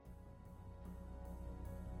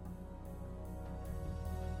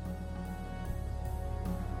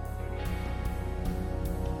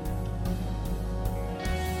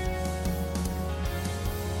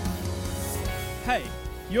Hey,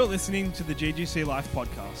 you're listening to the GGC Life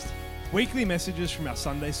podcast, weekly messages from our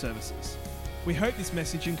Sunday services. We hope this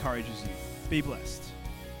message encourages you. Be blessed.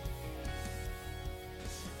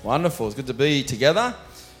 Wonderful. It's good to be together.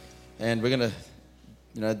 And we're going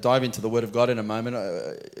to dive into the Word of God in a moment.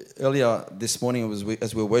 Earlier this morning,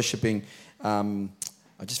 as we were worshiping, I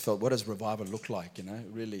just felt, what does revival look like?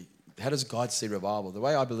 Really, how does God see revival? The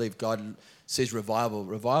way I believe God sees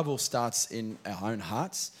revival starts in our own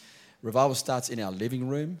hearts. Revival starts in our living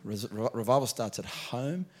room. Revival starts at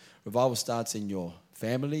home. Revival starts in your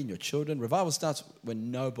family, in your children. Revival starts when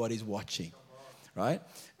nobody's watching, right?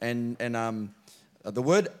 And the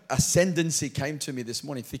word ascendancy came to me this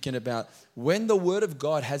morning, thinking about when the Word of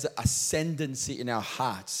God has an ascendancy in our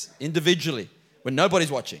hearts, individually, when nobody's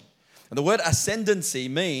watching. And the word ascendancy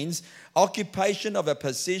means occupation of a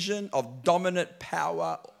position of dominant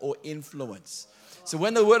power or influence. So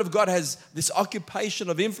when the Word of God has this occupation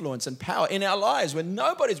of influence and power in our lives when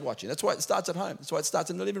nobody's watching, that's why it starts at home. That's why it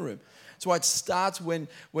starts in the living room. That's why it starts when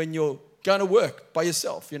you're going to work by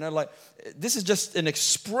yourself. This is just an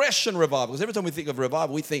expression revival. Because every time we think of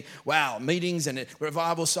revival, we think, wow, meetings and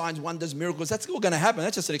revival, signs, wonders, miracles. That's all going to happen.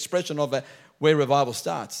 That's just an expression of where revival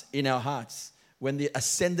starts, in our hearts. When the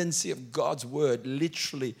ascendancy of God's Word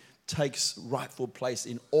literally takes rightful place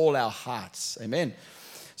in all our hearts. Amen.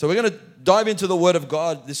 So we're going to dive into the Word of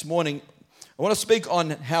God this morning. I want to speak on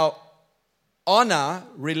how honor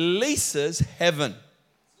releases heaven.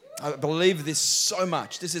 I believe this so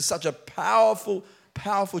much. This is such a powerful,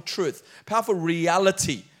 powerful truth, powerful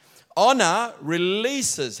reality. Honor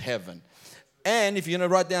releases heaven. And if you're going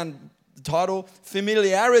to write down the title,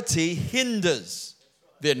 familiarity hinders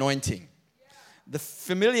the anointing. The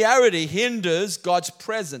familiarity hinders God's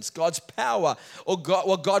presence, God's power, or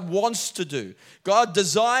what God wants to do. God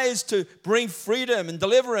desires to bring freedom and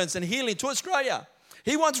deliverance and healing to Australia.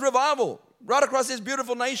 He wants revival right across this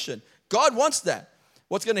beautiful nation. God wants that.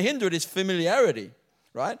 What's going to hinder it is familiarity,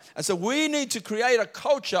 right? And so we need to create a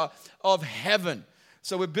culture of heaven.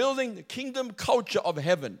 So we're building the kingdom culture of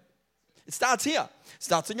heaven. It starts here. It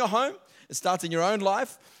starts in your home. It starts in your own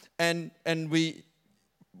life. And we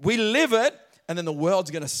live it. And then the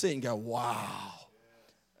world's going to see and go, wow.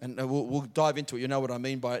 And we'll dive into it. You know what I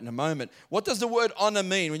mean by it in a moment. What does the word honor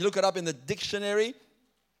mean? When you look it up in the dictionary,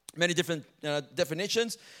 many different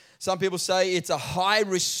definitions. Some people say it's a high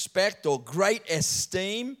respect or great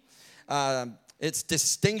esteem. It's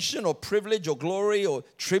distinction or privilege or glory or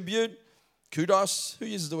tribute. Kudos. Who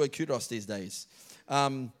uses the word kudos these days?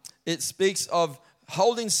 It speaks of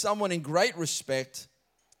holding someone in great respect,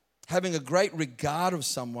 having a great regard of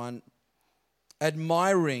someone,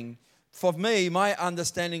 admiring. For me, my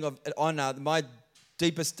understanding of honor, my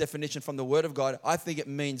deepest definition from the Word of God, I think it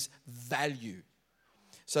means value.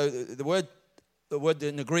 So the word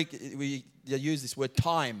in the Greek, we use this word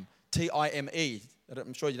time, T-I-M-E.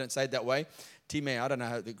 I'm sure you don't say it that way. Time, I don't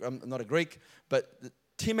know, I'm not a Greek, but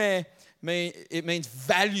time, it means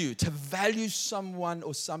value. To value someone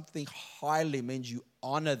or something highly means you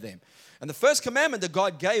honor them. And the first commandment that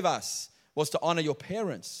God gave us was to honor your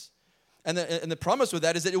parents. And the promise with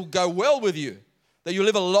that is that it will go well with you, that you'll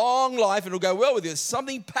live a long life and it will go well with you. There's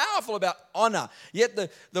something powerful about honor. Yet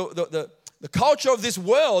the culture of this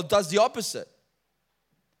world does the opposite.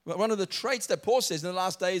 One of the traits that Paul says in the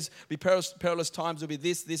last days, be perilous times, will be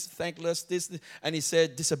this, thankless, this, and he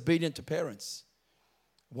said, disobedient to parents.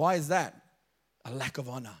 Why is that? A lack of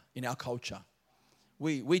honor in our culture.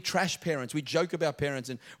 We trash parents. We joke about parents,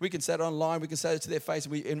 and we can say it online. We can say it to their face,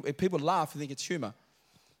 and people laugh and think it's humor.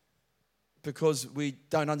 Because we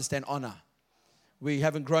don't understand honor. We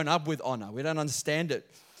haven't grown up with honor. We don't understand it.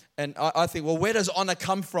 And I think, well, where does honor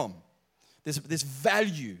come from? This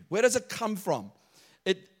value. Where does it come from?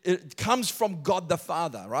 It comes from God the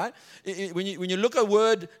Father, right? When you look at a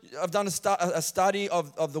word, I've done a study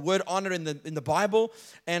of the word honor in the Bible,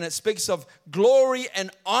 and it speaks of glory and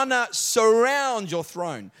honor surround your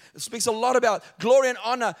throne. It speaks a lot about glory and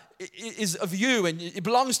honor is of you, and it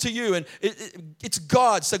belongs to you, and it's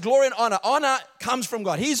God. So glory and honor comes from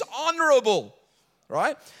God. He's honorable,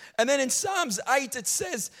 right? And then in Psalms 8, it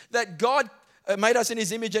says that God made us in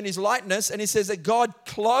His image and His likeness, and He says that God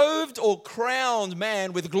clothed or crowned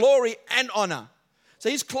man with glory and honor. So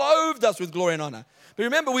He's clothed us with glory and honor. But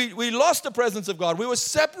remember, we lost the presence of God. We were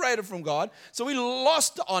separated from God, so we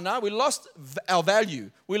lost the honor. We lost our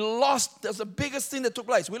value. That's the biggest thing that took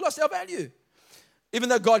place. We lost our value. Even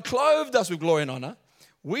though God clothed us with glory and honor,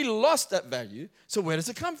 we lost that value. So where does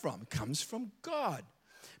it come from? It comes from God.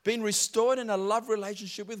 Being restored in a love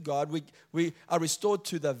relationship with God, we are restored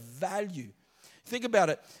to the value. Think about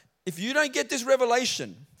it. If you don't get this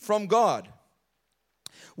revelation from God,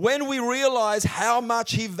 when we realize how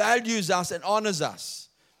much He values us and honors us,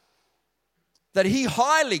 that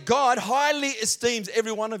God highly esteems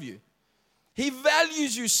every one of you. He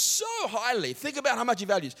values you so highly. Think about how much He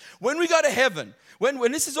values. When we go to heaven,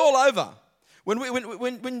 when this is all over, when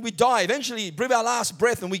we die, eventually breathe our last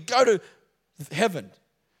breath and we go to heaven,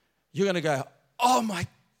 you're going to go, oh my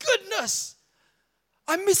goodness,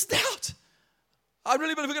 I missed out. I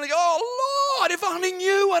really believe we're going to go, oh Lord, if I only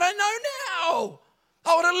knew what I know now,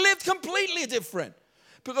 I would have lived completely different.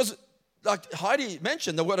 Because like Heidi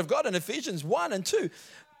mentioned, the Word of God in Ephesians 1 and 2,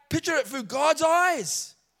 picture it through God's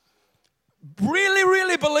eyes. Really,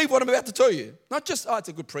 really believe what I'm about to tell you. Not just, it's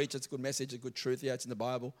a good preach, it's a good message, it's a good truth, yeah, it's in the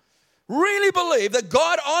Bible. Really believe that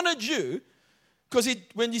God honored you because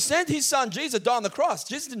when He sent His Son, Jesus, die on the cross,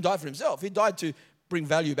 Jesus didn't die for Himself. He died to bring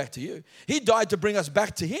value back to you. He died to bring us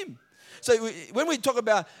back to Him. So when we talk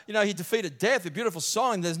about, He defeated death, a beautiful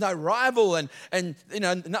song, there's no rival and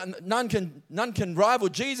none can rival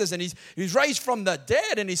Jesus, and he's raised from the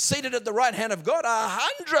dead and He's seated at the right hand of God,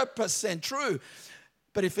 100% true.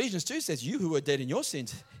 But Ephesians 2 says, you who were dead in your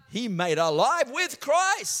sins, He made alive with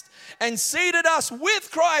Christ and seated us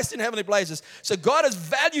with Christ in heavenly places. So God has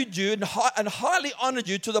valued you and highly honored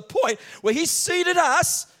you to the point where He seated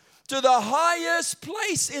us to the highest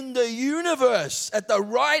place in the universe at the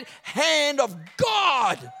right hand of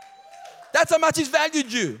God. That's how much He's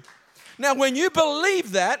valued you. Now, when you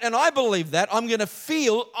believe that, and I believe that, I'm going to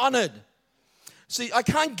feel honored. See, I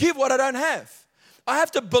can't give what I don't have. I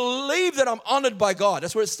have to believe that I'm honored by God.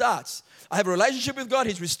 That's where it starts. I have a relationship with God.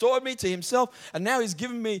 He's restored me to Himself. And now He's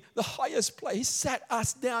given me the highest place. He sat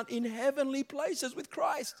us down in heavenly places with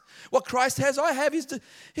Christ. What Christ has, I have. He's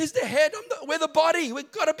the head. We're the body. We've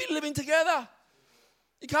got to be living together.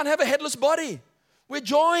 You can't have a headless body. We're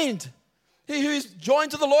joined. He who is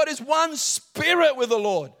joined to the Lord is one spirit with the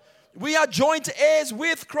Lord. We are joint heirs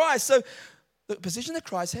with Christ. So the position that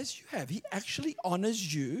Christ has, you have. He actually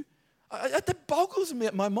honors you. That boggles me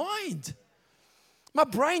at my mind. My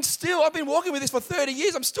brain still, I've been walking with this for 30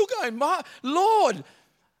 years. I'm still going, my Lord,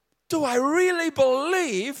 do I really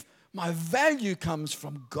believe my value comes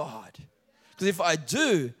from God? Because if I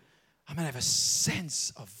do, I'm going to have a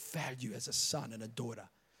sense of value as a son and a daughter.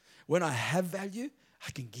 When I have value,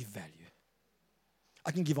 I can give value.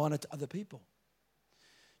 I can give honor to other people.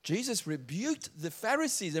 Jesus rebuked the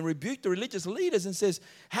Pharisees and rebuked the religious leaders and says,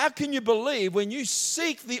 how can you believe when you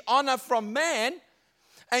seek the honor from man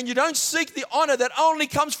and you don't seek the honor that only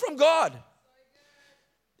comes from God?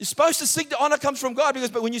 You're supposed to seek the honor comes from God,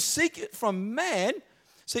 but when you seek it from man,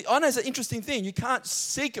 see, honor is an interesting thing. You can't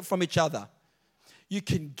seek it from each other. You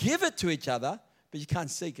can give it to each other, but you can't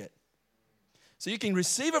seek it. So you can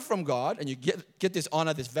receive it from God and you get this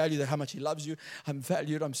honor, this value, that how much He loves you. I'm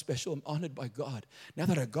valued, I'm special, I'm honored by God. Now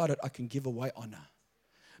that I got it, I can give away honor.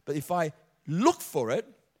 But if I look for it,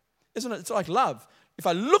 isn't it? It's like love. If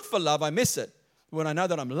I look for love, I miss it. When I know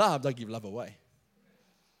that I'm loved, I give love away.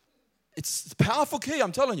 It's a powerful key,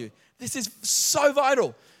 I'm telling you. This is so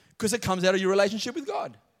vital because it comes out of your relationship with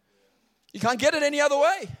God. You can't get it any other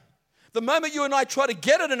way. The moment you and I try to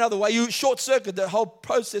get it another way, you short-circuit the whole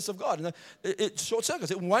process of God. And it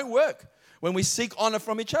short-circuits. It won't work when we seek honor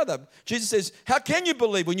from each other. Jesus says, how can you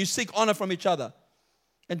believe when you seek honor from each other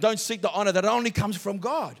and don't seek the honor that only comes from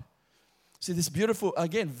God? See, this beautiful,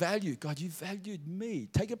 again, value. God, you valued me.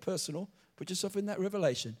 Take it personal. Put yourself in that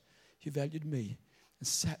revelation. You valued me and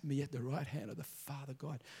sat me at the right hand of the Father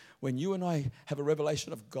God. When you and I have a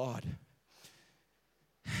revelation of God,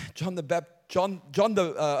 John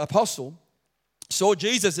the apostle saw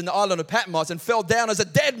Jesus in the island of Patmos and fell down as a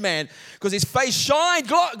dead man because his face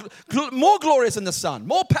shined more glorious than the sun,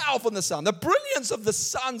 more powerful than the sun. The brilliance of the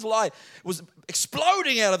sun's light was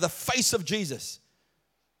exploding out of the face of Jesus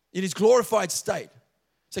in His glorified state.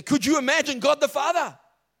 So could you imagine God the Father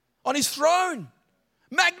on His throne?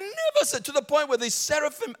 Magnificent, to the point where these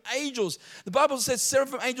seraphim angels, the Bible says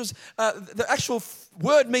seraphim angels, the actual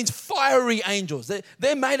word means fiery angels.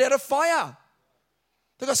 They're made out of fire.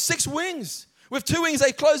 They've got 6 wings. With 2 wings,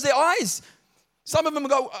 they close their eyes. Some of them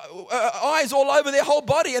got eyes all over their whole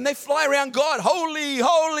body, and they fly around God. Holy,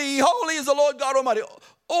 holy, holy is the Lord God Almighty,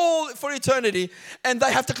 all for eternity. And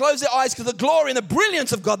they have to close their eyes because of the glory and the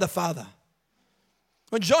brilliance of God the Father.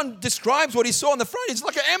 When John describes what he saw on the front, it's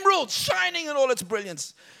like an emerald shining in all its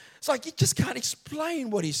brilliance. It's like you just can't explain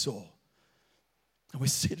what he saw. And we're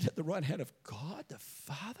seated at the right hand of God the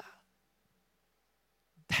Father.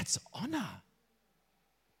 That's honor.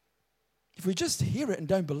 If we just hear it and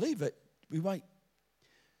don't believe it, we won't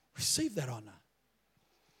receive that honor.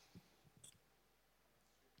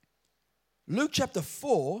 Luke chapter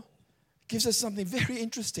 4 gives us something very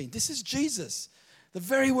interesting. This is Jesus, The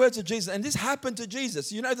very words of Jesus. And this happened to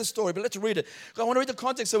Jesus. You know the story, but let's read it. I want to read the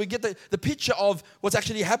context so we get the picture of what's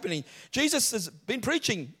actually happening. Jesus has been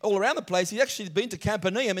preaching all around the place. He's actually been to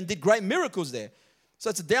Capernaum and did great miracles there. So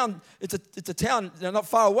it's a town not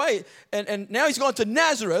far away. And now he's gone to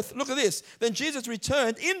Nazareth. Look at this. Then Jesus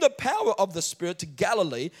returned in the power of the Spirit to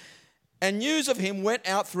Galilee, and news of him went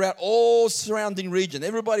out throughout all surrounding region.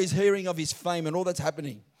 Everybody's hearing of his fame and all that's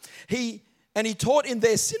happening. He taught in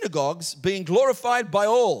their synagogues, being glorified by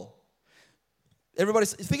all. Everybody,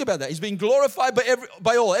 think about that. He's being glorified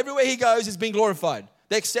by all. Everywhere he goes, he's being glorified.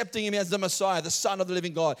 They're accepting him as the Messiah, the Son of the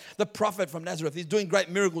living God, the prophet from Nazareth. He's doing great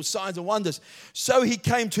miracles, signs and wonders. So he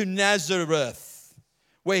came to Nazareth,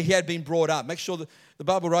 where he had been brought up. Make sure that the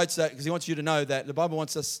Bible writes that because he wants you to know that. The Bible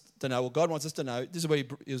wants us to know, or God wants us to know, this is where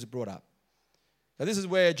he was brought up. Now, this is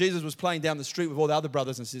where Jesus was playing down the street with all the other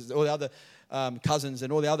brothers and sisters, all the other cousins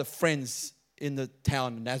and all the other friends in the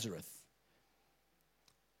town of Nazareth.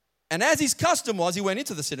 And as his custom was, he went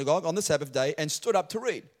into the synagogue on the Sabbath day and stood up to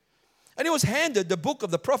read. And he was handed the book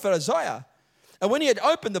of the prophet Isaiah. And when he had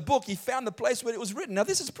opened the book, he found the place where it was written. Now,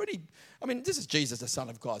 this is Jesus, the Son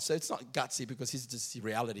of God. So it's not gutsy because he's just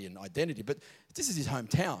reality and identity, but this is his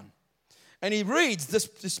hometown. And he reads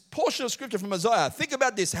this portion of scripture from Isaiah. Think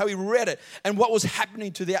about this, how he read it and what was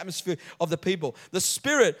happening to the atmosphere of the people. The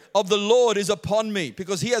Spirit of the Lord is upon me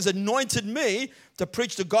because he has anointed me to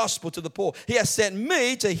preach the gospel to the poor. He has sent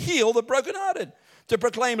me to heal the brokenhearted, to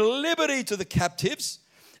proclaim liberty to the captives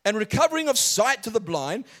and recovering of sight to the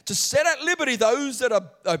blind, to set at liberty those that are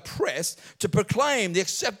oppressed, to proclaim the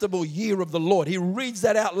acceptable year of the Lord. He reads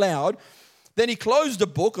that out loud. Then he closed the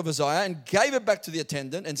book of Isaiah and gave it back to the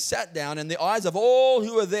attendant and sat down, and the eyes of all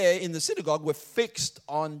who were there in the synagogue were fixed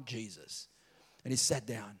on Jesus. And he sat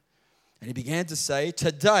down and he began to say,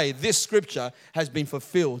 today this scripture has been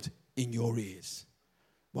fulfilled in your ears.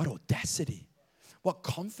 What audacity, what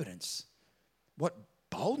confidence, what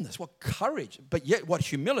boldness, what courage, but yet what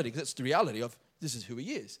humility, because it's the reality of this is who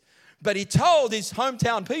he is. But he told his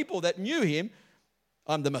hometown people that knew him,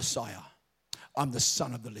 I'm the Messiah. I'm the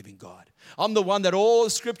Son of the living God. I'm the one that all the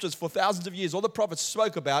scriptures for thousands of years, all the prophets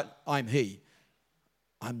spoke about. I'm he.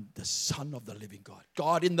 I'm the Son of the living God.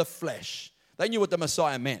 God in the flesh. They knew what the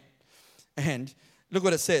Messiah meant. And look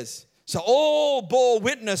what it says. So all bore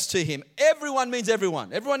witness to him. Everyone means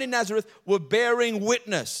everyone. Everyone in Nazareth were bearing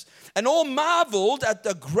witness. And all marveled at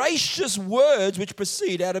the gracious words which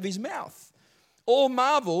proceed out of his mouth. All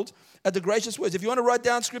marveled at the gracious words. If you want to write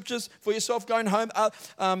down scriptures for yourself going home,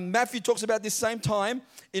 Matthew talks about this same time.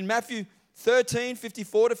 In Matthew 13,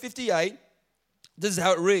 54 to 58, this is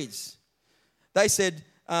how it reads. They said,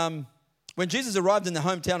 when Jesus arrived in the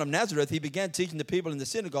hometown of Nazareth, he began teaching the people in the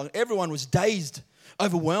synagogue. Everyone was dazed,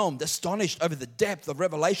 overwhelmed, astonished over the depth of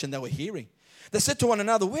revelation they were hearing. They said to one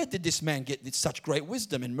another, where did this man get such great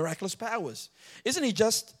wisdom and miraculous powers? Isn't he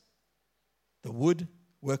just the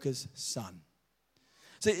woodworker's son?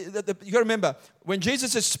 See, you got to remember, when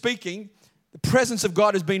Jesus is speaking, the presence of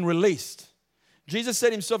God has been released. Jesus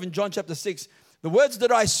said himself in John chapter 6, the words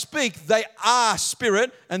that I speak, they are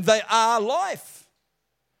spirit and they are life.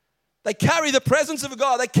 They carry the presence of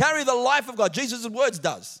God. They carry the life of God. Jesus' words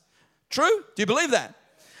does. True? Do you believe that?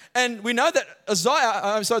 And we know that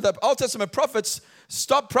the Old Testament prophets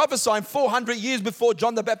stopped prophesying 400 years before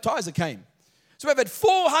John the Baptizer came. So we've had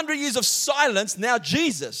 400 years of silence. Now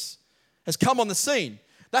Jesus has come on the scene.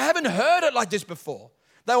 They haven't heard it like this before.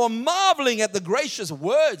 They were marveling at the gracious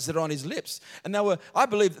words that are on his lips. And I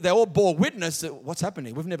believe they all bore witness that what's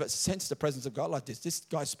happening. We've never sensed the presence of God like this. This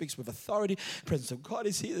guy speaks with authority. The presence of God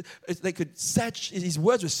is here. His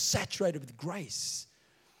words were saturated with grace.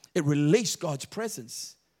 It released God's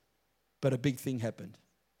presence. But a big thing happened.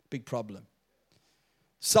 Big problem.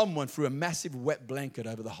 Someone threw a massive wet blanket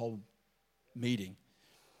over the whole meeting.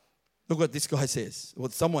 Look what this guy says.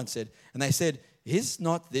 What someone said. And they said, is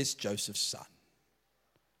not this Joseph's son?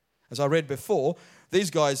 As I read before, these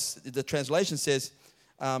guys, the translation says,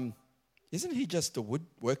 isn't he just a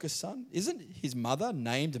woodworker's son? Isn't his mother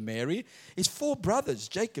named Mary? His 4 brothers,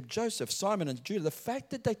 Jacob, Joseph, Simon, and Judah. The fact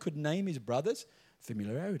that they could name his brothers,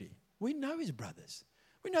 familiarity. We know his brothers.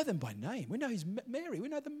 We know them by name. We know his Mary. We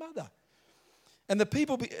know the mother. And the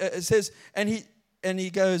people, it says, and he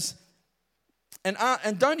goes, and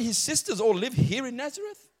don't his sisters all live here in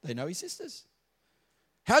Nazareth? They know his sisters.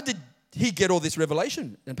 How did he get all this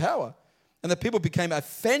revelation and power? And the people became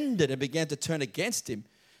offended and began to turn against him.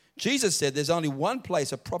 Jesus said there's only one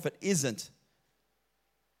place a prophet isn't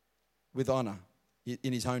with honor,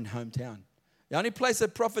 in his own hometown. The only place a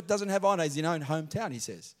prophet doesn't have honor is in his own hometown, he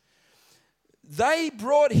says. They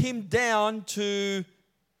brought him down to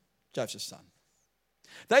Joseph's son.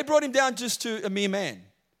 They brought him down just to a mere man.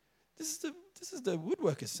 This is the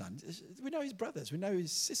woodworker's son. We know his brothers. We know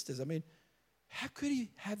his sisters. I mean, how could he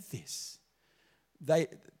have this? They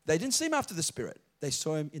didn't see him after the Spirit. They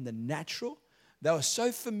saw him in the natural. They were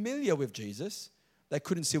so familiar with Jesus, they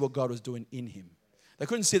couldn't see what God was doing in him. They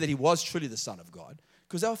couldn't see that he was truly the Son of God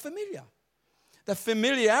because they were familiar. The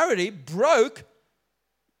familiarity broke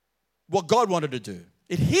what God wanted to do.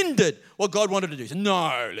 It hindered what God wanted to do. He said,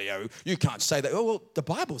 no, Leo, you can't say that. Oh, well, the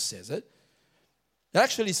Bible says it. It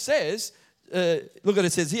actually says, look what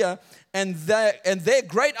it says here, and their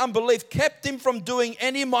great unbelief kept him from doing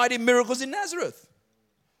any mighty miracles in Nazareth.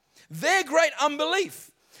 Their great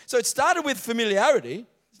unbelief. So it started with familiarity.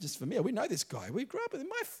 It's just familiar. We know this guy. We grew up with him.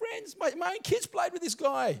 My friends, my own kids played with this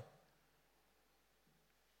guy.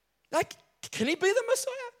 Like, can he be the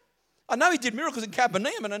Messiah? I know he did miracles in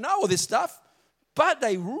Capernaum and I know all this stuff, but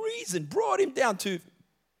they brought him down to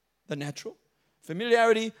the natural.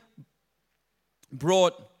 Familiarity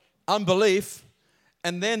brought unbelief,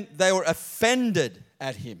 and then they were offended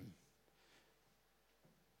at him.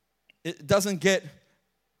 It doesn't get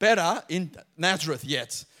better in Nazareth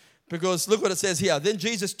yet, because look what it says here. Then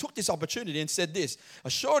Jesus took this opportunity and said this,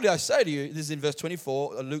 assuredly I say to you, this is in verse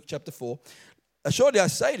 24, Luke chapter 4, assuredly I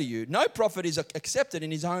say to you, no prophet is accepted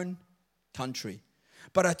in his own country.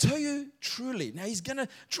 But I tell you truly, now he's going to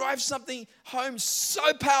drive something home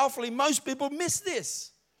so powerfully, most people miss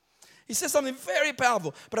this. He says something very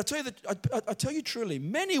powerful. But I tell you truly,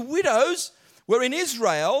 many widows were in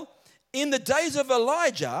Israel in the days of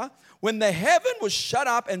Elijah, when the heaven was shut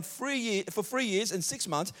up for 3 years and 6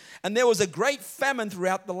 months, and there was a great famine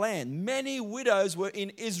throughout the land. Many widows were in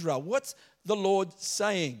Israel. What's the Lord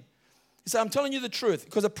saying? He said, I'm telling you the truth,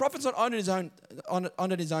 because a prophet's not honored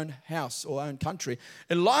in his own house or own country.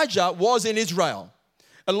 Elijah was in Israel.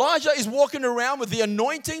 Elijah is walking around with the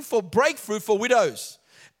anointing for breakthrough for widows.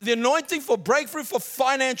 The anointing for breakthrough, for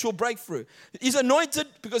financial breakthrough. He's anointed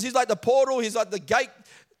because he's like the portal, he's like the gate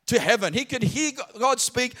to heaven. He could hear God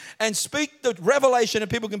speak and speak the revelation and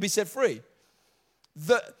people can be set free.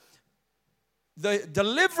 The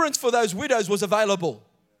deliverance for those widows was available.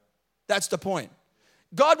 That's the point.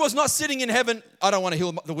 God was not sitting in heaven, I don't want to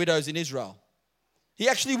heal the widows in Israel. He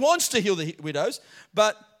actually wants to heal the widows,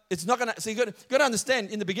 but it's not going to. So you've got to understand,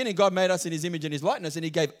 in the beginning, God made us in his image and his likeness, and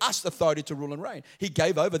he gave us authority to rule and reign. He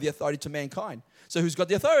gave over the authority to mankind. So who's got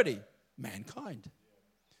the authority? Mankind.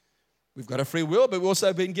 We've got a free will, but we've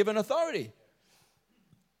also been given authority.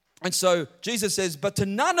 And so Jesus says, but to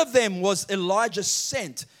none of them was Elijah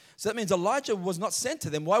sent. So that means Elijah was not sent to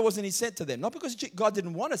them. Why wasn't he sent to them? Not because God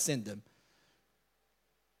didn't want to send them.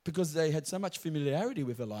 Because they had so much familiarity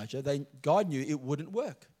with Elijah, God knew it wouldn't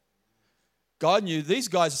work. God knew these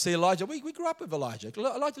guys see Elijah. We grew up with Elijah.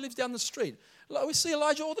 Elijah lives down the street. We see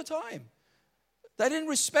Elijah all the time. They didn't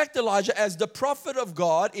respect Elijah as the prophet of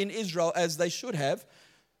God in Israel as they should have.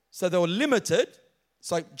 So they were limited.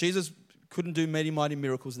 It's like Jesus couldn't do many mighty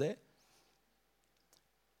miracles there.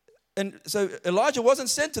 And so Elijah wasn't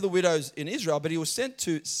sent to the widows in Israel, but he was sent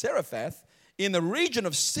to Zarephath in the region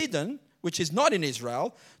of Sidon, which is not in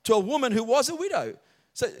Israel, to a woman who was a widow.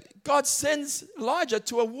 So God sends Elijah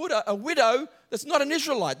to a widow that's not an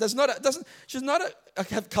Israelite. She's not a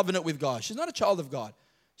covenant with God. She's not a child of God.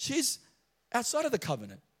 She's outside of the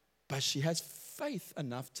covenant, but she has faith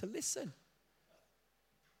enough to listen.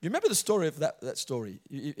 You remember the story of that story?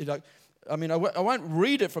 I won't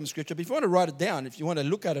read it from Scripture, but if you want to write it down, if you want to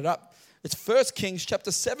look at it up, it's 1 Kings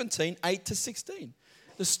chapter 17, 8 to 16.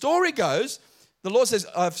 The story goes, the Lord says,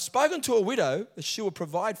 I've spoken to a widow that she will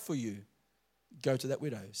provide for you. Go to that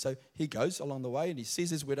widow. So he goes along the way and he sees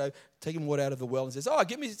his widow taking water out of the well and says,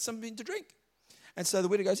 give me something to drink. And so the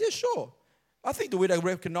widow goes, yeah, sure. I think the widow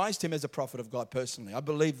recognized him as a prophet of God personally. I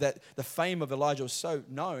believe that the fame of Elijah was so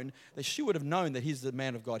known that she would have known that he's the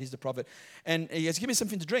man of God, he's the prophet. And he goes, give me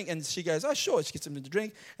something to drink. And she goes, oh, sure. She gets something to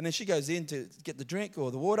drink. And then she goes in to get the drink or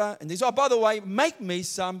the water. And he says, by the way, make me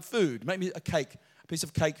some food. Make me a piece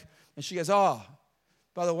of cake. And she goes,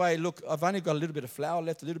 by the way, look, I've only got a little bit of flour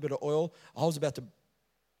left, a little bit of oil. I was about to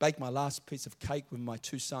bake my last piece of cake with my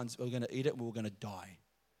 2 sons. We were going to eat it and we were going to die.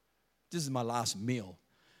 This is my last meal.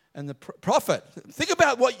 And the prophet, think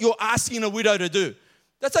about what you're asking a widow to do.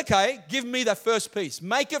 That's okay. Give me that first piece.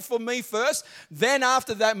 Make it for me first. Then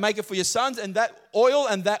after that, make it for your sons. And that oil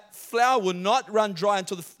and that flour will not run dry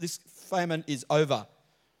until this famine is over.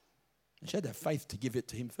 And she had that faith to give it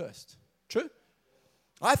to him first. True?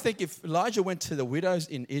 I think if Elijah went to the widows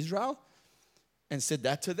in Israel and said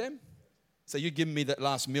that to them, so you give me that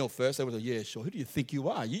last meal first, they would have, yeah, sure. Who do you think you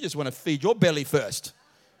are? You just want to feed your belly first.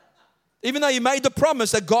 Even though you made the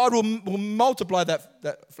promise that God will multiply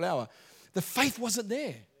that flour. The faith wasn't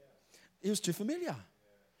there. It was too familiar.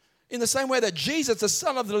 In the same way that Jesus, the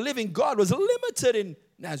Son of the living God, was limited in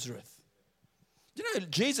Nazareth. You know,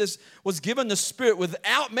 Jesus was given the Spirit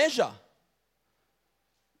without measure.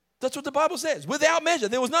 That's what the Bible says. Without measure.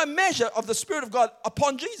 There was no measure of the Spirit of God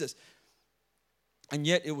upon Jesus. And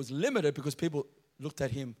yet it was limited because people looked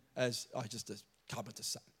at him as just a carpenter's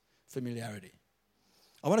son. Familiarity.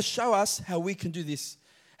 I want to show us how we can do this,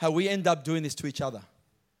 how we end up doing this to each other.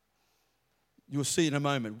 You'll see in a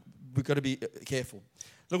moment. We've got to be careful.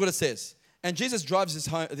 Look what it says. And Jesus drives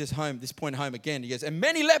this point home again. He goes, and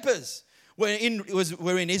many lepers were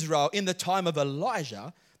in Israel in the time of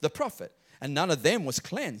Elijah, the prophet. And none of them was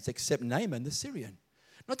cleansed except Naaman the Syrian.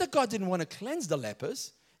 Not that God didn't want to cleanse the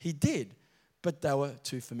lepers. He did. But they were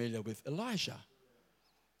too familiar with Elijah.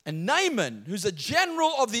 And Naaman, who's a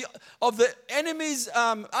general of the enemy's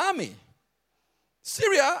army.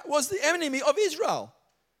 Syria was the enemy of Israel.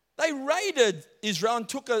 They raided Israel and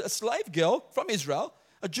took a slave girl from Israel,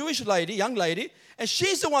 a Jewish lady, young lady, and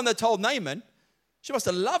she's the one that told Naaman, she must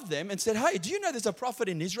have loved them and said, hey, do you know there's a prophet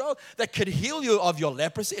in Israel that could heal you of your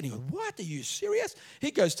leprosy? And he goes, what, are you serious?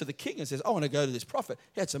 He goes to the king and says, I want to go to this prophet.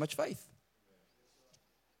 He had so much faith.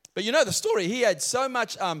 But you know the story, he had so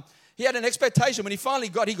much, he had an expectation when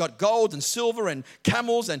he got gold and silver and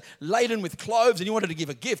camels and laden with cloves and he wanted to give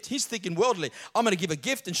a gift. He's thinking worldly, I'm going to give a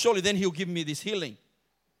gift and surely then he'll give me this healing.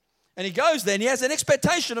 And he goes there and he has an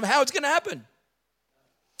expectation of how it's going to happen.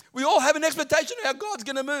 We all have an expectation of how God's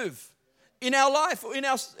going to move in our life,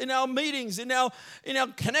 in our meetings, in our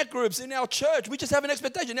connect groups, in our church. We just have an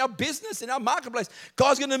expectation. In our business, in our marketplace,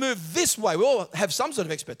 God's going to move this way. We all have some sort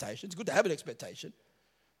of expectation. It's good to have an expectation.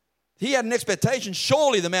 He had an expectation.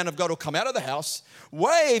 Surely the man of God will come out of the house,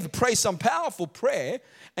 pray some powerful prayer,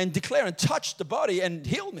 and declare and touch the body and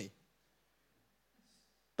heal me.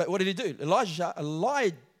 But what did he do? Elijah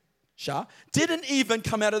didn't even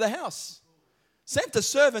come out of the house. Sent a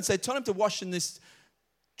servant, said, tell him to wash in this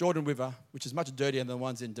Jordan River, which is much dirtier than the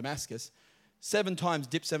ones in Damascus. 7 times,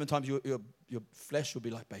 dip 7 times, your flesh will be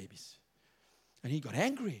like babies. And he got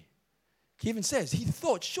angry. He even says, he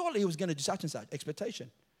thought surely he was going to do such and such, expectation.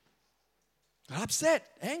 Got upset,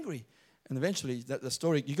 angry. And eventually, the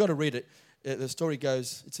story, you got to read it. The story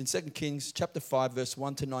goes, it's in 2 Kings chapter 5, verse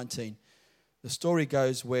 1 to 19. The story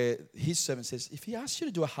goes where his servant says, if he asked you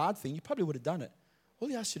to do a hard thing, you probably would have done it. All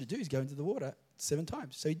he asked you to do is go into the water 7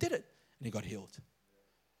 times. So he did it, and he got healed.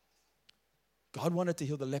 God wanted to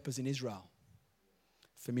heal the lepers in Israel.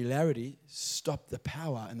 Familiarity stopped the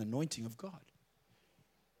power and the anointing of God.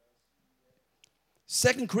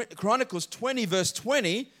 2 Chronicles 20, verse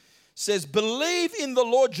 20 says, believe in the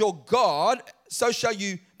Lord your God, so shall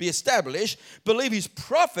you be established. Believe his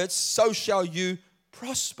prophets, so shall you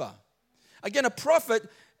prosper. Again, a prophet,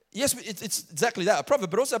 yes, it's exactly that, a prophet,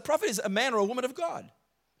 but also a prophet is a man or a woman of God.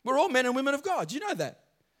 We're all men and women of God. Do you know that?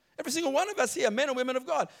 Every single one of us here are men and women of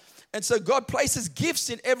God. And so God places gifts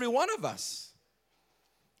in every one of us.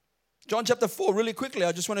 John chapter 4, really quickly,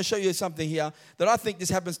 I just want to show you something here that I think this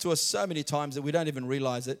happens to us so many times that we don't even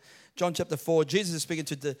realize it. John chapter 4, Jesus is speaking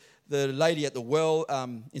to the lady at the well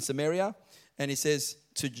in Samaria, and he says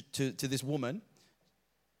to this woman,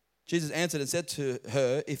 Jesus answered and said to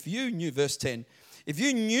her, if you knew, verse 10, if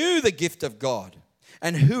you knew the gift of God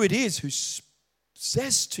and who it is who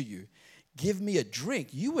says to you, give me a drink,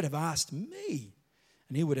 you would have asked me,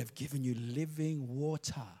 and he would have given you living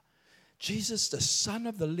water. Jesus, the Son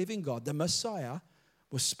of the living God, the Messiah,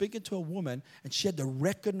 was speaking to a woman, and she had to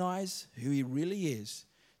recognize who he really is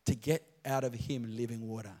to get out of him living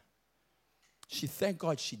water. Thank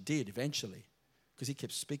God she did eventually, because he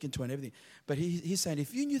kept speaking to her and everything. But he's saying,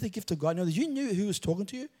 if you knew the gift of God, you knew who was talking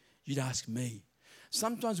to you, you'd ask me.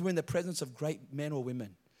 Sometimes we're in the presence of great men or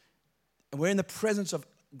women, and we're in the presence of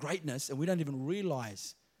greatness, and we don't even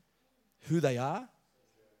realize who they are.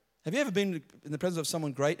 Have you ever been in the presence of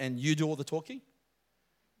someone great and you do all the talking?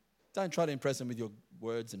 Don't try to impress them with your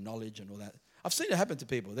words and knowledge and all that. I've seen it happen to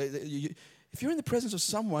people. If you're in the presence of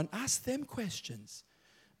someone, ask them questions.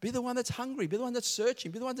 Be the one that's hungry. Be the one that's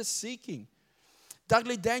searching. Be the one that's seeking.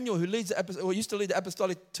 Dudley Daniel, who used to lead the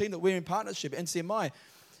apostolic team that we're in partnership, NCMI,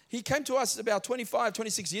 he came to us about 25,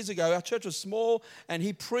 26 years ago. Our church was small, and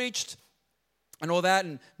he preached and all that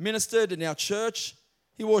and ministered in our church.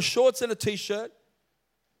 He wore shorts and a T-shirt.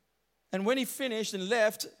 And when he finished and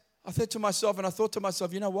left, I thought to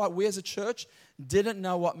myself, you know what? We as a church didn't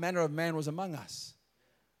know what manner of man was among us.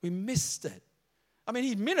 We missed it. I mean,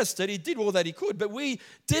 he ministered, he did all that he could, but we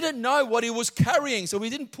didn't know what he was carrying, so we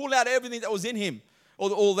didn't pull out everything that was in him, or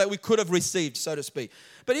all that we could have received, so to speak.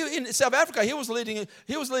 But in South Africa, he was leading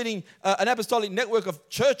an apostolic network of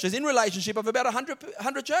churches in relationship of about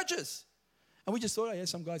 100 churches. And we just thought, oh yeah,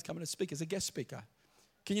 some guy's coming to speak as a guest speaker.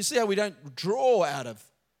 Can you see how we don't draw out of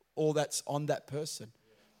all that's on that person?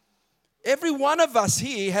 Every one of us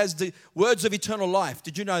here has the words of eternal life.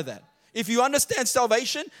 Did you know that? If you understand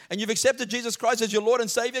salvation and you've accepted Jesus Christ as your Lord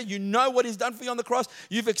and Savior, you know what He's done for you on the cross,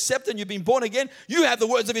 you've accepted and you've been born again, you have the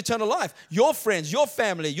words of eternal life. Your friends, your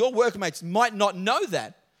family, your workmates might not know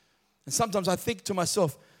that. And sometimes I think to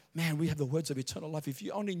myself, man, we have the words of eternal life. If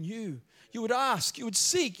you only knew, you would ask, you would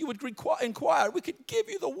seek, you would inquire. We could give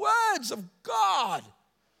you the words of God.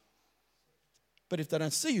 But if they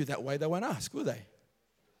don't see you that way, they won't ask, will they?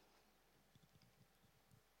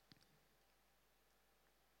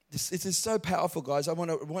 This is so powerful, guys. I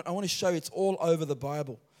want to show you it's all over the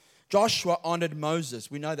Bible. Joshua honored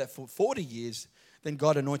Moses. We know that for 40 years. Then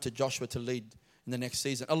God anointed Joshua to lead in the next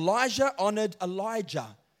season. Elijah honored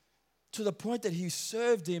Elijah to the point that he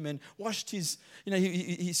served him and washed his,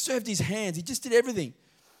 he served his hands. He just did everything.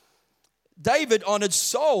 David honored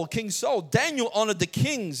Saul, King Saul. Daniel honored the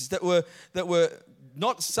kings that were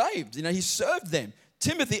not saved. He served them.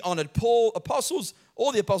 Timothy honored Paul. Apostles,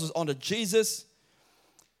 all the apostles honored Jesus.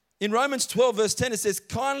 In Romans 12, verse 10, it says,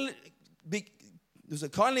 there's a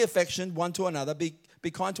kindly affection one to another, be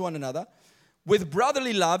kind to one another. With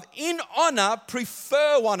brotherly love, in honor,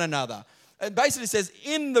 prefer one another. It basically says,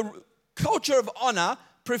 in the culture of honor,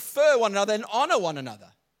 prefer one another and honor one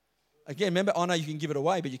another. Again, remember, honor, you can give it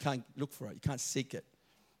away, but you can't look for it. You can't seek it.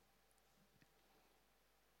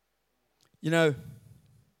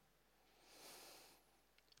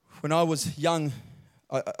 When I was young,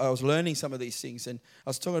 I was learning some of these things, and I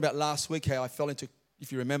was talking about last week how I fell into,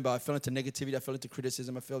 if you remember, I fell into negativity, I fell into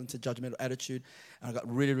criticism, I fell into judgmental attitude, and I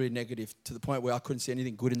got really, really negative to the point where I couldn't see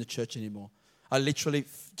anything good in the church anymore. I literally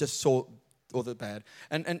just saw all the bad.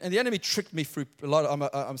 And the enemy tricked me through a lot.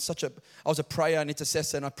 I was a prayer and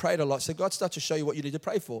intercessor, and I prayed a lot. So God started to show you what you need to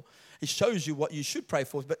pray for. He shows you what you should pray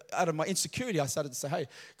for. But out of my insecurity, I started to say, hey,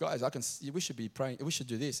 guys, we should be praying. We should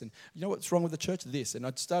do this. And you know what's wrong with the church? This. And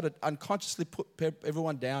I started unconsciously put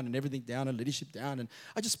everyone down and everything down and leadership down. And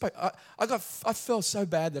I just spoke. I felt so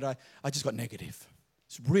bad that I just got negative.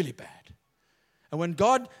 It's really bad. And when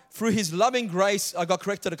God, through His loving grace, I got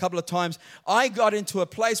corrected a couple of times, I got into a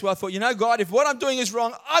place where I thought, God, if what I'm doing is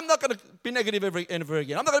wrong, I'm not going to be negative ever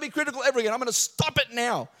again. I'm not going to be critical ever again. I'm going to stop it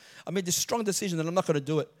now. I made this strong decision that I'm not going to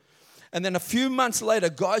do it. And then a few months later,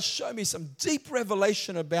 God showed me some deep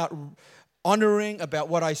revelation about honoring, about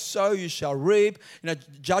what I sow, you shall reap.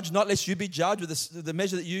 Judge not lest you be judged. With the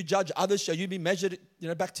measure that you judge others, shall you be measured,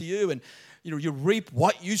 back to you. And you reap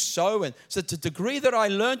what you sow. And so to the degree that I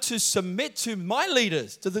learned to submit to my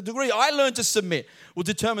leaders, to the degree I learned to submit, will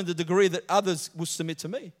determine the degree that others will submit to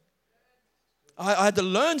me. I had to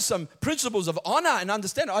learn some principles of honor and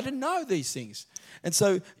understand. I didn't know these things. And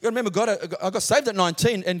so you remember, I got saved at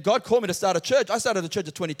 19, and God called me to start a church. I started a church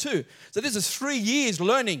at 22. So this is 3 years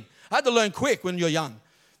learning. I had to learn quick when you're young.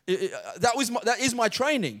 That is my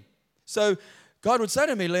training. So God would say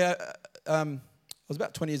to me, Leo, I was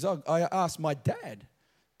about 20 years old. I asked my dad,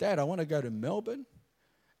 I want to go to Melbourne,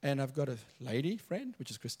 and I've got a lady friend, which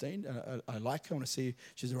is Christine. I like her. I want to see if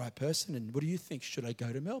she's the right person. And what do you think? Should I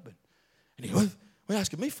go to Melbourne? And he goes, what are you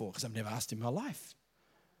asking me for? Because I've never asked him in my life.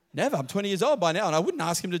 Never. I'm 20 years old by now, and I wouldn't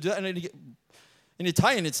ask him to do that. And in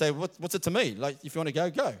Italian, he'd say, what's it to me? Like, if you want to go,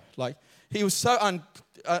 go. Like, he was so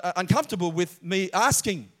uncomfortable with me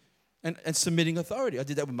asking and submitting authority. I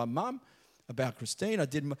did that with my mum about Christine. I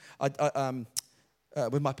did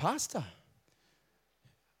with my pastor.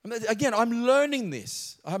 Again, I'm learning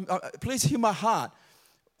this. Please hear my heart.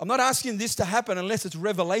 I'm not asking this to happen unless it's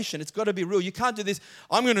revelation. It's got to be real. You can't do this.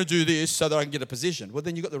 I'm going to do this so that I can get a position. Well,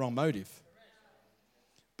 then you've got the wrong motive.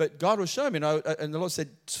 But God will show me, and the Lord said,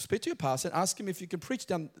 speak to your pastor and ask him if you can preach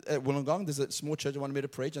down at Wollongong. There's a small church that wanted me to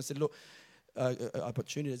preach. I said, look,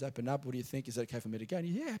 opportunities open up. What do you think? Is it okay for me to go? And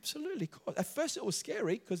yeah, absolutely. Cool. At first it was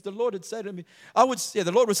scary because the Lord had said to me,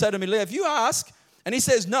 the Lord would say to me, Leo, if you ask and He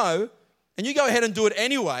says no, and you go ahead and do it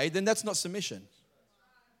anyway, then that's not submission.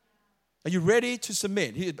 Are you ready to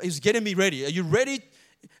submit? He was getting me ready. Are you ready?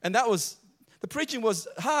 And the preaching was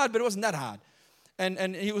hard, but it wasn't that hard.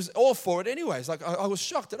 And he was all for it anyways. Like, I was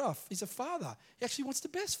shocked at He's a father. He actually wants the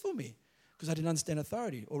best for me because I didn't understand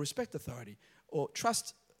authority or respect authority or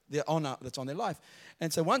trust the honor that's on their life.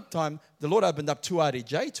 And so one time, the Lord opened up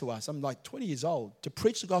 2RDJ to us. I'm like 20 years old to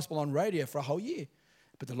preach the gospel on radio for a whole year.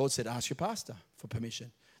 But the Lord said, ask your pastor for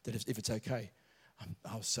permission, that if it's okay.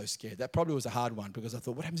 I was so scared. That probably was a hard one because I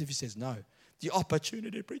thought, what happens if he says no? The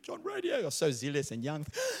opportunity to preach on radio. I was so zealous and young.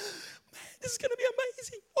 Man, this is going to be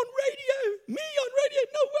amazing. On radio. Me on radio.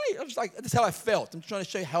 No way. I was like, that's how I felt. I'm trying to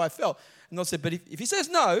show you how I felt. And the Lord said, but if he says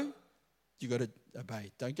no, you got to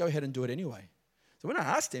obey. Don't go ahead and do it anyway. So when I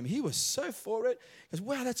asked him, he was so for it. He goes,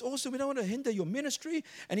 wow, that's awesome. We don't want to hinder your ministry.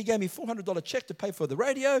 And he gave me a $400 check to pay for the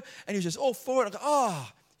radio. And he was just all for it. I go,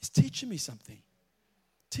 he's teaching me something.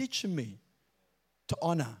 Teaching me to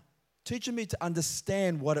honor. Teaching me to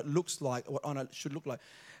understand what it looks like, what honor should look like.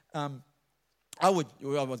 I was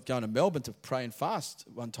going to Melbourne to pray and fast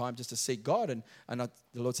one time just to seek God. And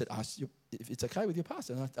the Lord said, if it's okay with your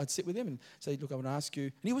pastor. And I'd sit with him and say, look, I want to ask you.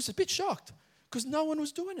 And he was a bit shocked because no one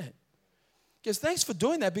was doing it. He goes, thanks for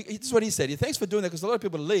doing that. This is what he said. Thanks for doing that because a lot of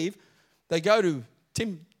people leave. They go to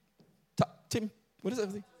Timbuktu,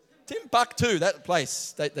 that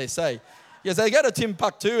place, they say. Yes, they go to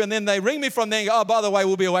Timbuktu and then they ring me from there and go, oh, by the way,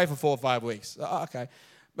 we'll be away for 4 or 5 weeks. Oh, okay.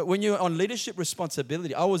 But when you're on leadership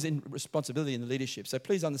responsibility, I was in responsibility in the leadership, so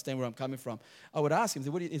please understand where I'm coming from. I would ask him,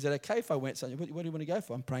 is it okay if I went? So, what do you want to go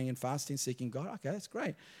for? I'm praying and fasting, seeking God. Okay, that's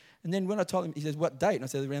great. And then when I told him, he says, what date? And I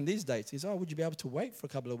said, around these dates. He says, would you be able to wait for a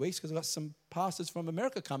couple of weeks? Because I've got some pastors from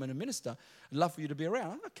America coming to minister. I'd love for you to be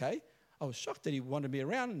around. Okay. I was shocked that he wanted me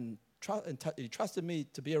around and he trusted me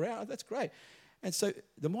to be around. That's great. And so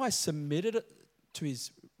the more I submitted it to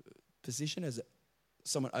his position as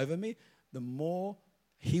someone over me, the more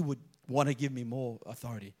he would want to give me more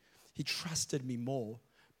authority. He trusted me more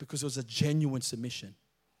because it was a genuine submission.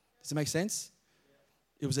 Does it make sense?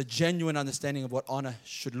 It was a genuine understanding of what honor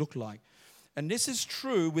should look like. And this is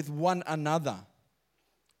true with one another.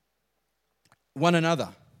 One another.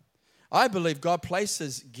 I believe God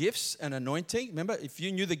places gifts and anointing. Remember, if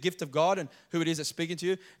you knew the gift of God and who it is that's speaking to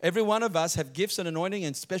you, every one of us have gifts and anointing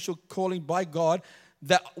and special calling by God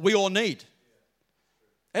that we all need.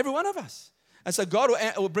 Every one of us. And so God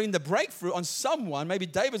will bring the breakthrough on someone. Maybe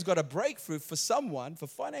David's got a breakthrough for someone, for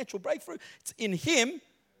financial breakthrough. It's in him,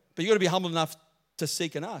 but you've got to be humble enough to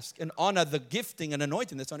seek and ask and honor the gifting and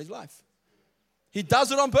anointing that's on his life. He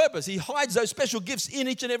does it on purpose. He hides those special gifts in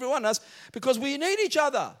each and every one of us because we need each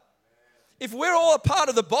other. If we're all a part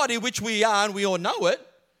of the body, which we are, and we all know it,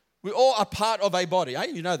 we all are part of a body. Eh?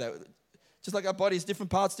 You know that. Just like our body is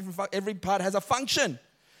different parts, every part has a function.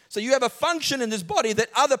 So you have a function in this body that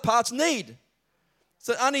other parts need.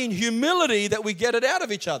 So only in humility that we get it out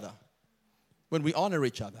of each other when we honor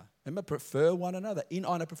each other. Remember, prefer one another. In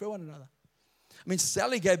honor, prefer one another. I mean,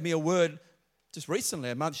 Sally gave me a word just recently,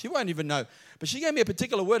 a month. She won't even know. But she gave me a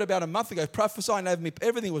particular word about a month ago, prophesying over me.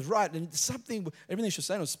 Everything was right. And everything she was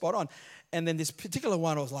saying was spot on. And then this particular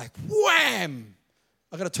one, I was like, wham!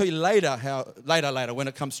 I've got to tell you later when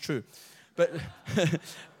it comes true. But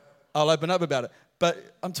I'll open up about it.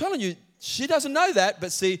 But I'm telling you, she doesn't know that.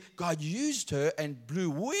 But see, God used her and blew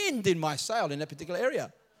wind in my sail in that particular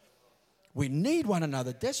area. We need one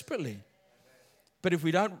another desperately. But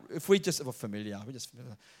if we just are familiar,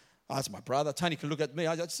 it's my brother. Tony can look at me.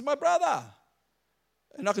 It's my brother.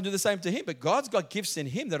 And I can do the same to him. But God's got gifts in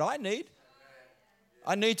him that I need.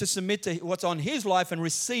 I need to submit to what's on his life and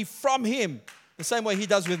receive from him the same way he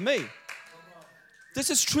does with me.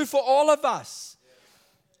 This is true for all of us.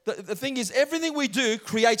 The thing is, everything we do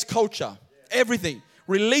creates culture. Everything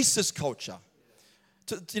releases culture.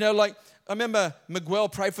 Like I remember Miguel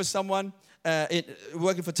prayed for someone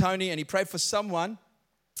working for Tony, and he prayed for someone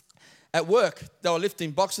at work. They were lifting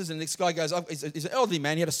boxes, and this guy goes, he's an elderly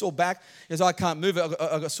man. He had a sore back. He goes, I can't move it.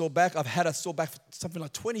 I got a sore back. I've had a sore back for something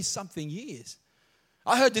like 20-something years.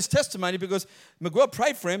 I heard this testimony because Miguel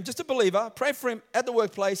prayed for him, just a believer, prayed for him at the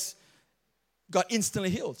workplace, got instantly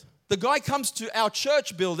healed. The guy comes to our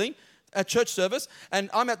church building, our church service, and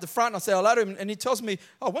I'm at the front, and I say hello to him, and he tells me,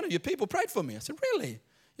 one of your people prayed for me. I said, really?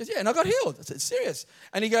 He goes, yeah, and I got healed. I said, serious?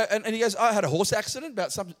 And he goes, I had a horse accident about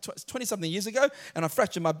 20-something years ago, and I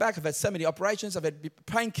fractured my back. I've had so many operations. I've had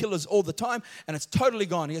painkillers all the time, and it's totally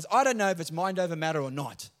gone. He goes, I don't know if it's mind over matter or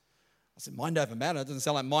not. I said, mind over matter? It doesn't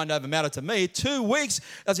sound like mind over matter to me. 2 weeks.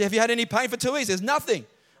 I said, have you had any pain for 2 weeks? There's nothing.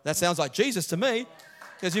 That sounds like Jesus to me.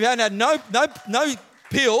 Because you haven't had no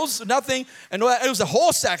pills, nothing. And it was a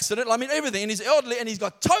horse accident. I mean, everything. And he's elderly and he's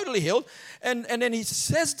got totally healed. And then he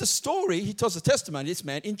says the story. He tells the testimony, this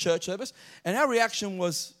man, in church service. And our reaction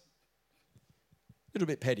was a little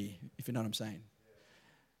bit petty, if you know what I'm saying.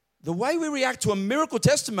 The way we react to a miracle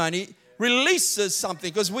testimony releases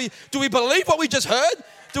something. Because do we believe what we just heard?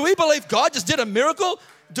 Do we believe God just did a miracle?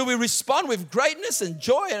 Do we respond with greatness and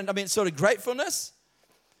joy and sort of gratefulness?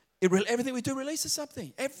 Everything we do releases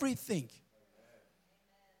something. Everything.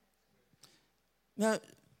 Now,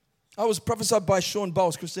 I was prophesied by Sean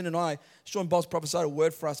Bowles, Christine and I. Sean Bowles prophesied a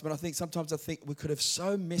word for us, but sometimes I think we could have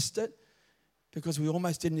so missed it because we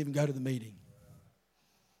almost didn't even go to the meeting.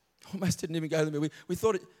 Almost didn't even go to the meeting. We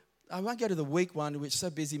thought, I won't go to the week one. We're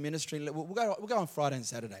so busy ministering. We'll go on Friday and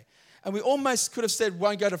Saturday. And we almost could have said,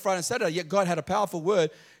 won't go to Friday and Saturday, yet God had a powerful word.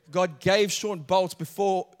 God gave Sean Bolts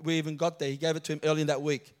before we even got there. He gave it to him early in that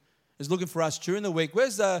week. He's looking for us during the week.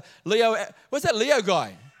 Where's that Leo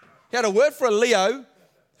guy? He had a word for a Leo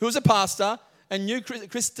who was a pastor and knew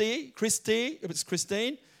Christine,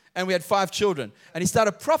 and we had 5 children. And he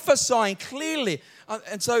started prophesying clearly.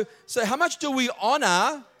 And so how much do we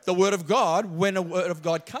honor the word of God when a word of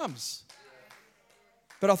God comes?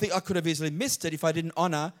 But I think I could have easily missed it if I didn't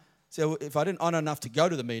honor. So if I didn't honor enough to go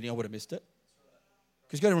to the meeting, I would have missed it.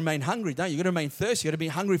 Because you've got to remain hungry, don't you? You've got to remain thirsty. You've got to be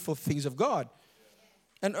hungry for things of God.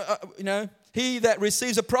 And, he that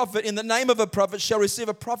receives a prophet in the name of a prophet shall receive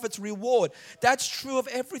a prophet's reward. That's true of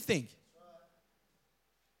everything.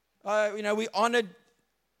 We honored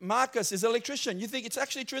Marcus as an electrician. You think it's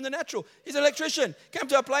actually true in the natural. He's an electrician. Came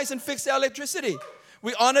to our place and fixed our electricity.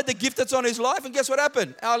 We honored the gift that's on his life, and guess what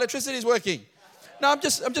happened? Our electricity is working. Now, I'm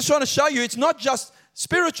just trying to show you it's not just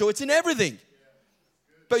spiritual, it's in everything.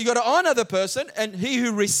 But you got to honor the person, and he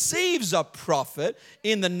who receives a prophet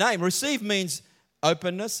in the name. Receive means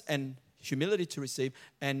openness and humility to receive,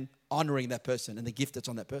 and honoring that person and the gift that's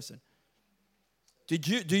on that person.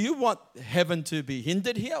 Do you want heaven to be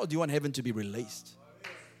hindered here, or do you want heaven to be released?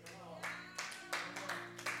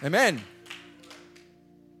 Amen.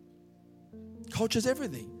 Culture's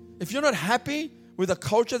everything. If you're not happy with the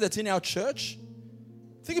culture that's in our church,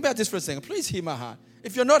 think about this for a second. Please hear my heart.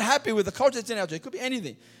 If you're not happy with the culture that's in our church, it could be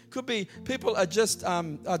anything. It could be people are just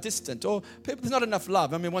are distant, or there's not enough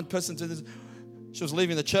love. I mean, one person said she was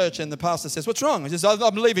leaving the church, and the pastor says, "What's wrong?" She says,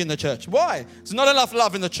 "I'm leaving the church." Why? There's not enough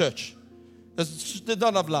love in the church. There's not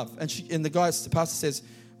enough love. And the pastor says,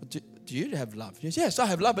 "Do you have love?" He says, "Yes, I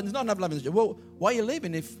have love, but there's not enough love in the church." Well, why are you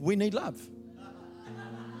leaving if we need love?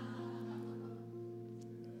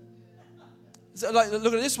 So, look at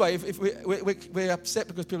it this way: if we're upset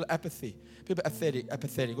because people are people are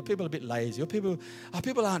apathetic, or people are a bit lazy, or people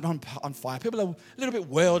aren't on fire, people are a little bit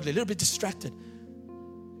worldly, a little bit distracted.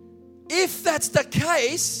 If that's the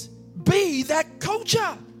case, be that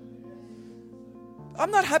culture.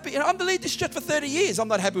 I'm not happy. I'm the lead of this church for 30 years. I'm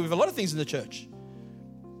not happy with a lot of things in the church.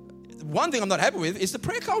 One thing I'm not happy with is the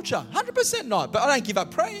prayer culture. 100% not. But I don't give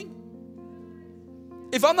up praying.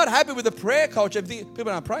 If I'm not happy with the prayer culture, if people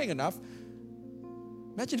aren't praying enough,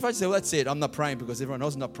 imagine if I say, "Well, that's it. I'm not praying because everyone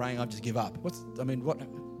else is not praying. I'll just give up."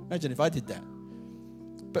 Imagine if I did that.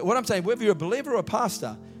 But what I'm saying, whether you're a believer or a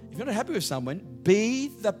pastor, if you're not happy with someone, be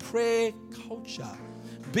the prayer culture.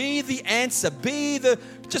 Be the answer.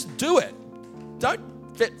 Just do it.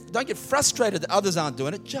 Don't get frustrated that others aren't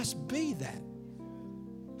doing it. Just be that.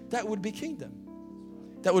 That would be kingdom.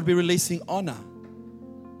 That would be releasing honor.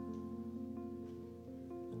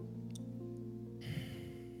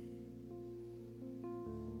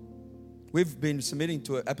 We've been submitting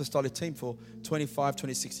to an apostolic team for 25,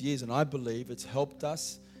 26 years, and I believe it's helped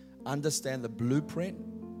us understand the blueprint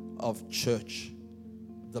of church,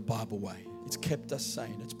 the Bible way. It's kept us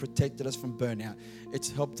sane. It's protected us from burnout. It's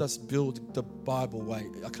helped us build the Bible way.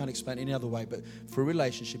 I can't explain any other way, but for a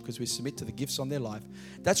relationship, because we submit to the gifts on their life.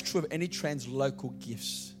 That's true of any translocal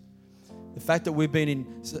gifts. The fact that we've been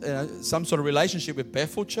in some sort of relationship with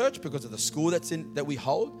Bethel Church because of the school that we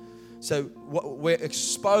hold. So we're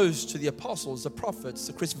exposed to the apostles, the prophets,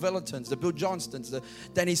 the Chris Velletons, the Bill Johnstons, the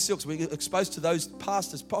Danny Silks. We're exposed to those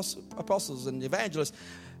pastors, apostles and evangelists.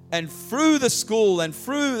 And through the school and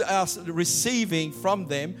through us receiving from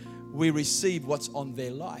them, we receive what's on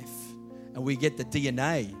their life. And we get the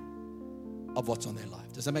DNA of what's on their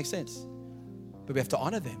life. Does that make sense? But we have to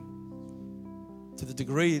honor them. To the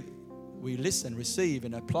degree we listen, receive,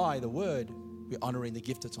 and apply the word, we're honoring the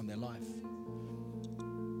gift that's on their life.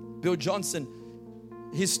 Bill Johnson,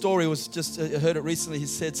 his story was just, I heard it recently, he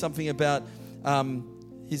said something about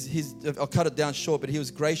I'll cut it down short, but he was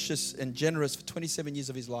gracious and generous for 27 years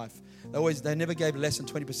of his life. They never gave less than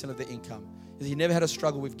 20% of their income. He never had a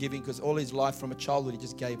struggle with giving because all his life from a childhood he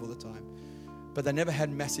just gave all the time. But they never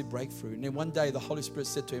had massive breakthrough. And then one day the Holy Spirit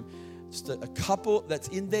said to him, just a couple that's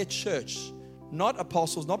in their church, not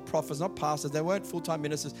apostles, not prophets, not pastors, they weren't full-time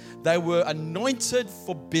ministers, they were anointed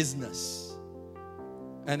for business.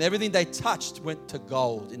 And everything they touched went to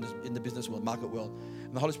gold in the business world, market world.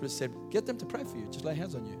 And the Holy Spirit said, get them to pray for you. Just lay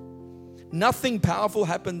hands on you. Nothing powerful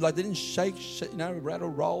happened. Like they didn't shake, rattle,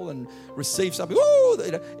 roll and receive something.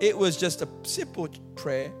 It was just a simple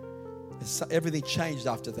prayer. Everything changed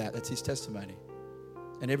after that. That's his testimony.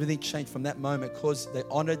 And everything changed from that moment because they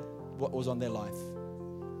honored what was on their life.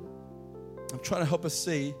 I'm trying to help us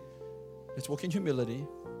see. Let's walk in humility.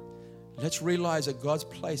 Let's realize that God's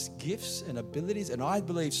placed gifts and abilities. And I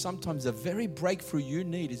believe sometimes the very breakthrough you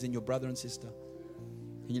need is in your brother and sister.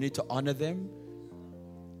 And you need to honor them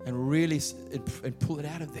and really and pull it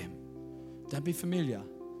out of them. Don't be familiar.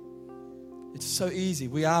 It's so easy.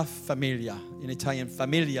 We are familia. In Italian,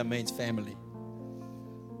 familia means family.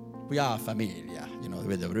 We are familia. You know,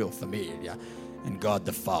 we're the real familia. And God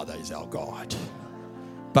the Father is our God.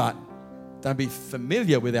 But don't be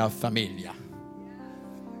familiar with our familia.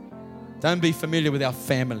 Don't be familiar with our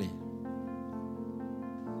family.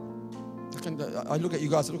 I look at you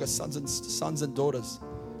guys, I look at sons and daughters.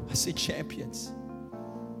 I see champions.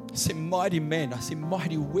 I see mighty men. I see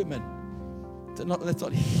mighty women. Let's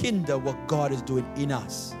not hinder what God is doing in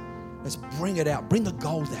us. Let's bring it out. Bring the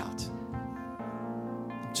gold out.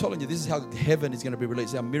 I'm telling you, this is how heaven is going to be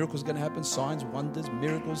released. How miracles are going to happen. Signs, wonders,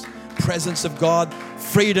 miracles. Presence of God.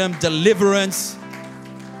 Freedom, deliverance.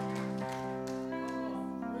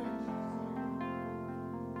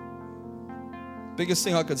 Biggest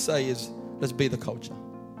thing I could say is, let's be the culture.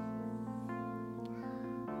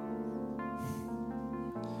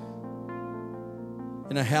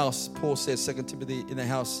 In a house, Paul says, 2 Timothy, in a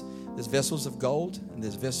house, there's vessels of gold, and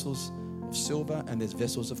there's vessels of silver, and there's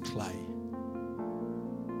vessels of clay.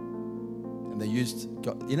 And they used,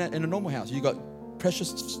 in a normal house, you got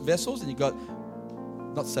precious vessels, and you got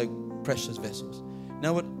not so precious vessels.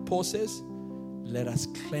 Now what Paul says? Let us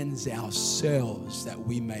cleanse ourselves that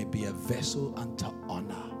we may be a vessel unto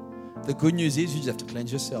honor. The good news is you just have to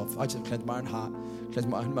cleanse yourself. I just have to cleanse my own heart, cleanse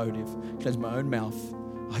my own motive, cleanse my own mouth.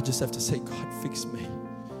 I just have to say, God, fix me,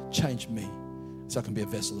 change me, so I can be a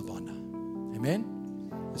vessel of honor. Amen?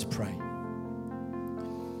 Let's pray.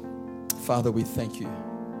 Father, we thank you.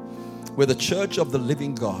 We're the church of the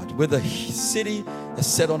living God. We're the city that's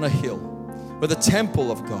set on a hill. We're the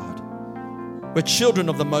temple of God. We're children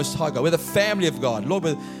of the Most High God. We're the family of God. Lord,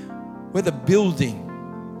 we're the building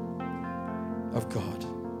of God.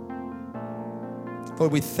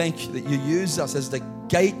 Lord, we thank you that you use us as the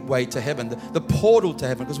gateway to heaven, the portal to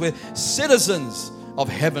heaven, because we're citizens of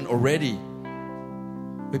heaven already.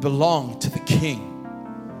 We belong to the King.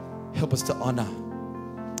 Help us to honor.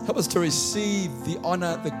 Help us to receive the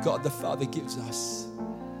honor that God the Father gives us.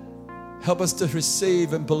 Help us to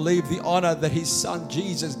receive and believe the honor that His Son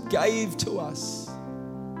Jesus gave to us.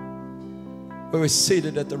 Where we're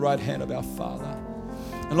seated at the right hand of our Father.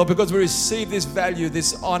 And Lord, because we receive this value,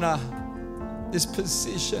 this honor, this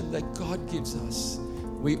position that God gives us,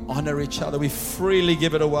 we honor each other. We freely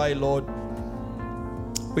give it away, Lord.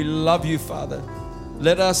 We love you, Father.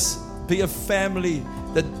 Let us be a family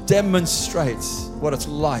that demonstrates what it's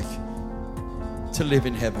like to live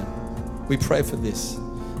in heaven. We pray for this.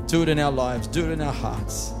 Do it in our lives. Do it in our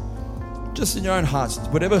hearts. Just in your own hearts.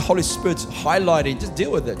 Whatever Holy Spirit's highlighting, just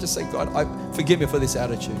deal with it. Just say, God, forgive me for this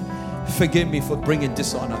attitude. Forgive me for bringing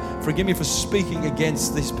dishonor. Forgive me for speaking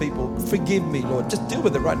against these people. Forgive me, Lord. Just deal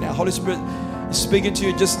with it right now. Holy Spirit is speaking to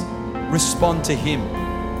you. Just respond to Him.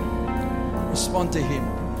 Respond to Him.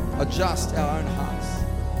 Adjust our own hearts.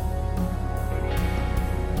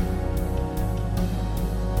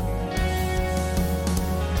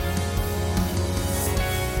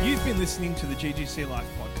 You've been listening to the GGC Life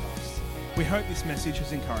podcast. We hope this message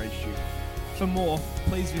has encouraged you. For more,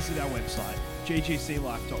 please visit our website,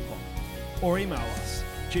 ggclife.com, or email us,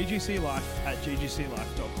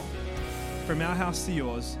 ggclife@ggclife.com. From our house to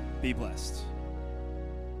yours, be blessed.